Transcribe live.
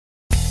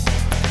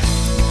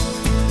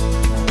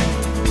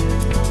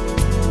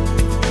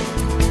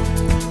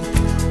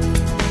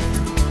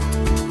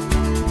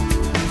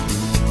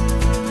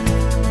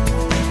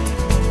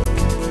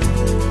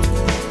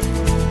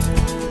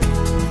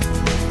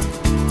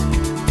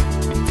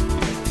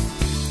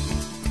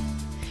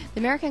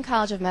American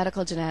College of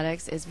Medical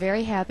Genetics is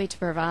very happy to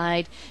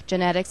provide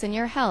Genetics in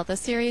Your Health, a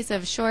series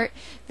of short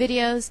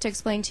videos to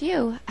explain to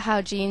you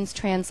how genes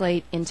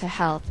translate into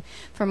health.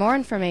 For more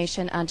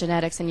information on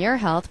Genetics in Your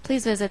Health,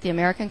 please visit the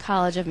American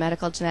College of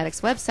Medical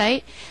Genetics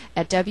website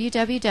at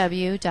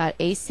www.acmg.net.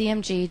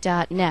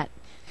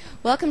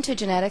 Welcome to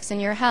Genetics in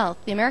Your Health.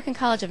 The American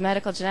College of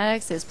Medical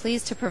Genetics is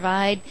pleased to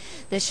provide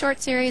this short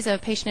series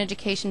of patient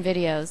education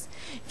videos.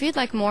 If you'd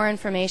like more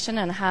information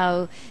on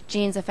how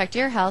genes affect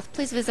your health,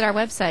 please visit our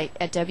website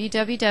at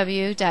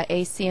www.acmg.net.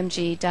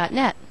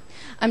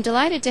 I'm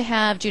delighted to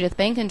have Judith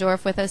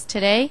Bankendorf with us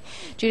today.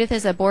 Judith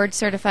is a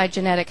board-certified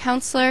genetic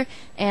counselor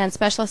and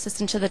special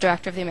assistant to the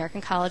director of the American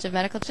College of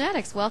Medical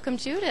Genetics. Welcome,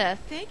 Judith.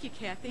 Thank you,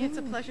 Kathy. It's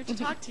a pleasure to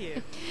talk to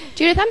you.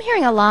 Judith, I'm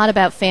hearing a lot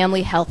about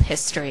family health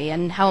history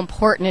and how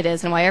important it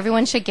is and why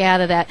everyone should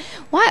gather that.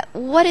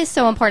 What is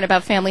so important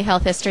about family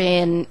health history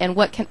and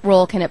what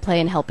role can it play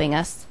in helping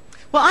us?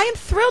 Well, I am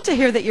thrilled to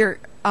hear that you're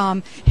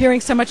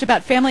hearing so much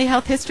about family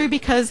health history,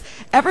 because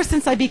ever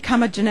since I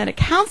become a genetic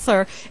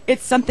counselor,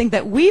 it's something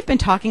that we've been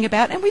talking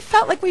about, and we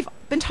felt like we've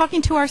been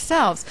talking to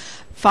ourselves.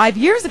 5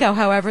 years ago,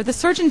 however, the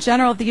Surgeon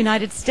General of the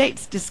United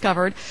States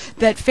discovered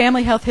that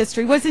family health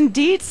history was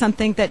indeed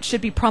something that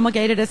should be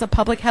promulgated as a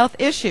public health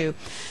issue.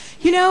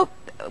 You know,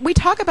 we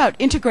talk about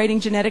integrating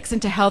genetics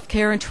into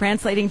healthcare and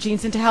translating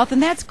genes into health,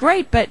 and that's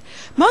great, but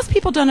most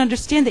people don't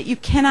understand that you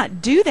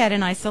cannot do that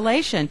in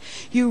isolation.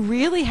 You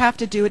really have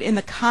to do it in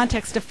the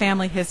context of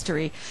family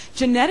history.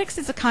 Genetics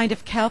is a kind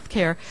of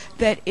healthcare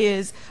that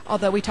is,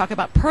 although we talk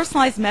about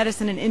personalized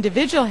medicine and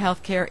individual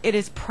healthcare, it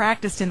is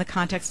practiced in the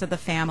context of the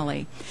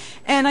family.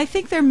 And I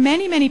think there are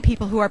many, many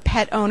people who are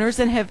pet owners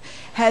and have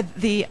had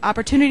the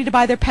opportunity to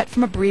buy their pet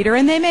from a breeder,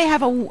 and they may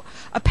have a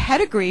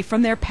pedigree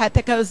from their pet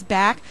that goes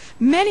back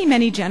many,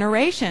 many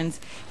generations.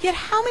 Yet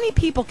how many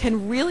people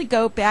can really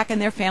go back in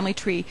their family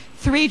tree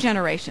 3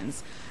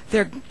 generations?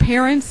 Their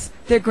parents,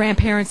 their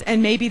grandparents,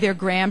 and maybe their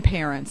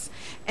grandparents,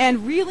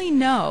 and really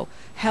know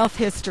health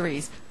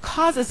histories,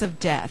 causes of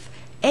death,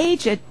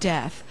 age at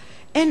death.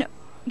 And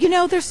you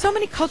know, there's so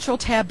many cultural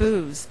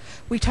taboos.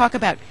 We talk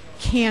about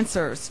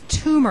cancers,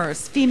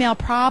 tumors, female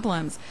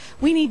problems.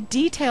 We need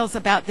details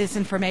about this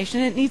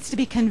information. It needs to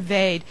be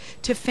conveyed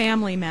to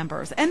family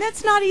members, and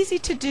that's not easy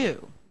to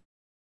do.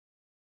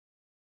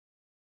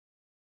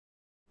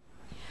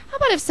 How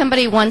about if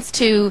somebody wants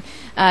to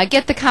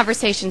get the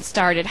conversation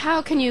started?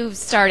 How can you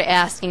start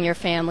asking your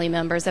family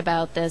members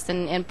about this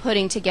and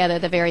putting together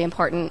the very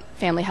important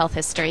family health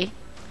history?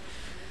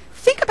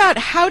 Think about,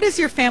 how does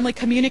your family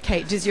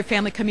communicate? Does your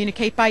family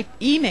communicate by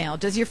email?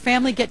 Does your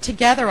family get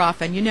together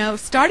often? You know,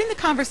 starting the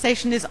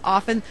conversation is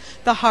often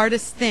the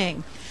hardest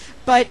thing.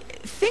 But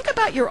think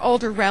about your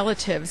older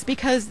relatives,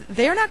 because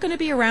they're not going to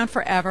be around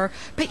forever,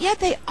 but yet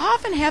they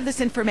often have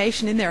this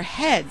information in their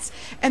heads.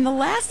 And the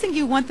last thing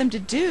you want them to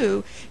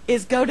do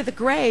is go to the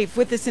grave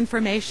with this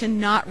information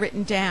not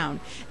written down.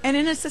 And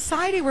in a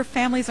society where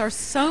families are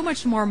so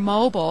much more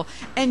mobile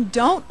and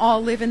don't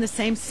all live in the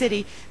same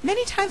city,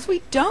 many times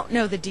we don't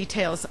know the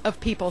details of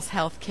people's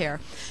health care.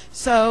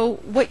 So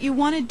what you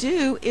want to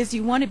do is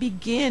you want to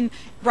begin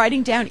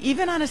writing down,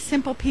 even on a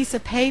simple piece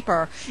of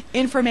paper,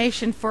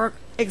 information, for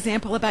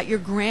example, about your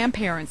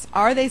grandparents.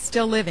 Are they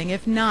still living?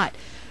 If not,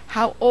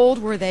 how old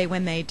were they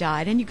when they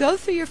died? And you go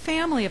through your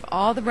family of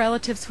all the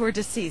relatives who are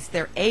deceased,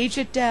 their age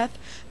at death,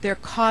 their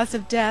cause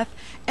of death,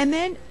 and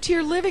then to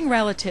your living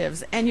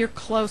relatives and your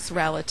close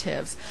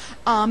relatives.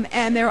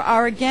 And there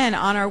are, again,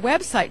 on our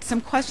website, some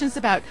questions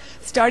about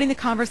starting the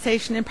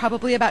conversation, and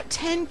probably about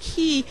 10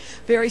 key,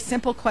 very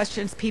simple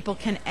questions people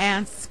can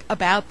ask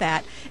about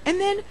that. And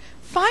then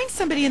find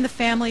somebody in the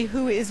family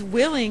who is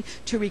willing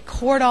to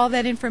record all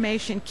that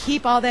information,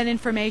 keep all that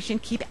information,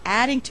 keep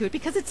adding to it,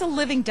 because it's a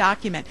living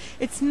document.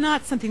 It's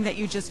not something that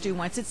you just do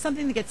once. It's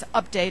something that gets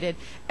updated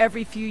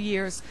every few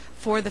years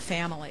for the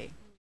family.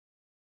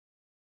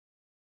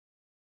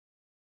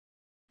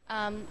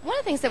 One of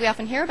the things that we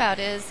often hear about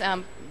is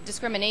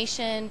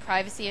discrimination,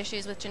 privacy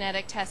issues with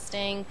genetic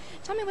testing.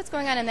 Tell me what's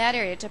going on in that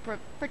area to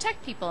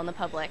protect people and the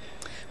public.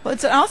 Well,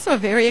 it's also a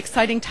very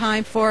exciting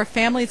time for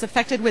families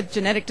affected with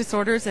genetic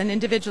disorders and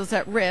individuals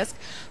at risk.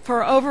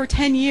 For over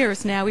 10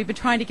 years now, we've been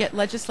trying to get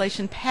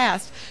legislation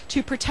passed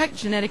to protect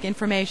genetic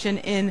information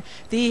in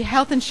the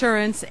health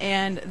insurance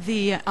and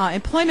the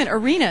employment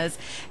arenas.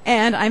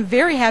 And I'm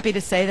very happy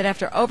to say that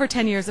after over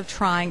 10 years of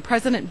trying,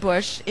 President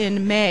Bush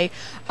in May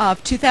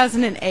of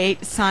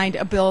 2008 signed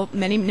a bill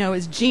many know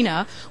as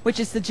GINA, which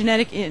is the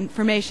Genetic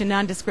Information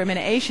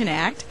Non-Discrimination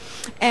Act.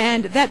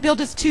 And that bill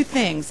does 2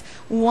 things.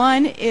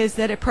 One is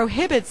that it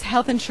prohibits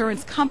health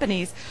insurance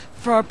companies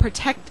from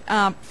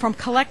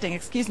collecting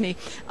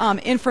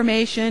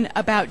information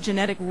about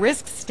genetic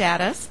risk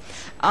status,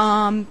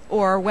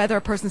 or whether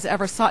a person's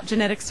ever sought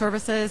genetic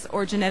services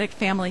or genetic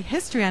family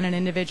history on an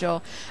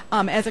individual,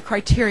 as a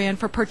criterion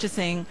for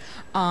purchasing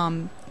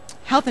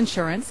health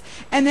insurance.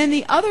 And then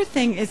the other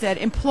thing is that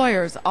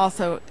employers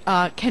also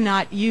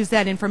cannot use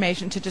that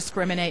information to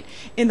discriminate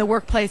in the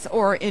workplace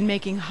or in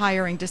making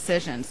hiring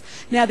decisions.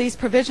 Now, these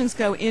provisions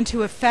go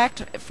into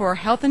effect for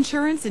health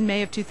insurance in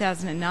May of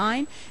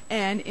 2009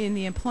 and in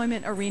the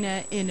employment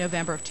arena in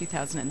November of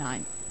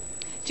 2009.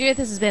 Judith,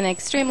 this has been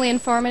extremely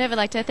informative. I'd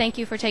like to thank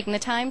you for taking the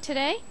time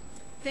today.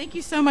 Thank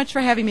you so much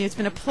for having me. It's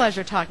been a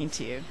pleasure talking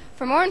to you.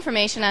 For more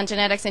information on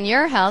genetics in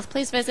your health,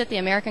 please visit the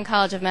American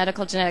College of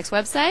Medical Genetics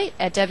website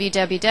at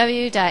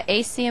www.acmg.net.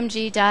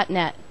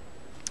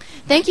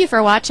 Thank you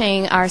for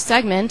watching our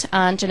segment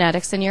on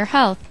genetics in your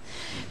health.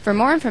 For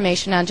more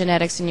information on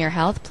genetics in your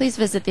health, please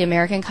visit the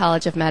American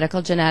College of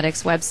Medical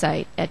Genetics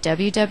website at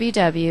www.acmg.net.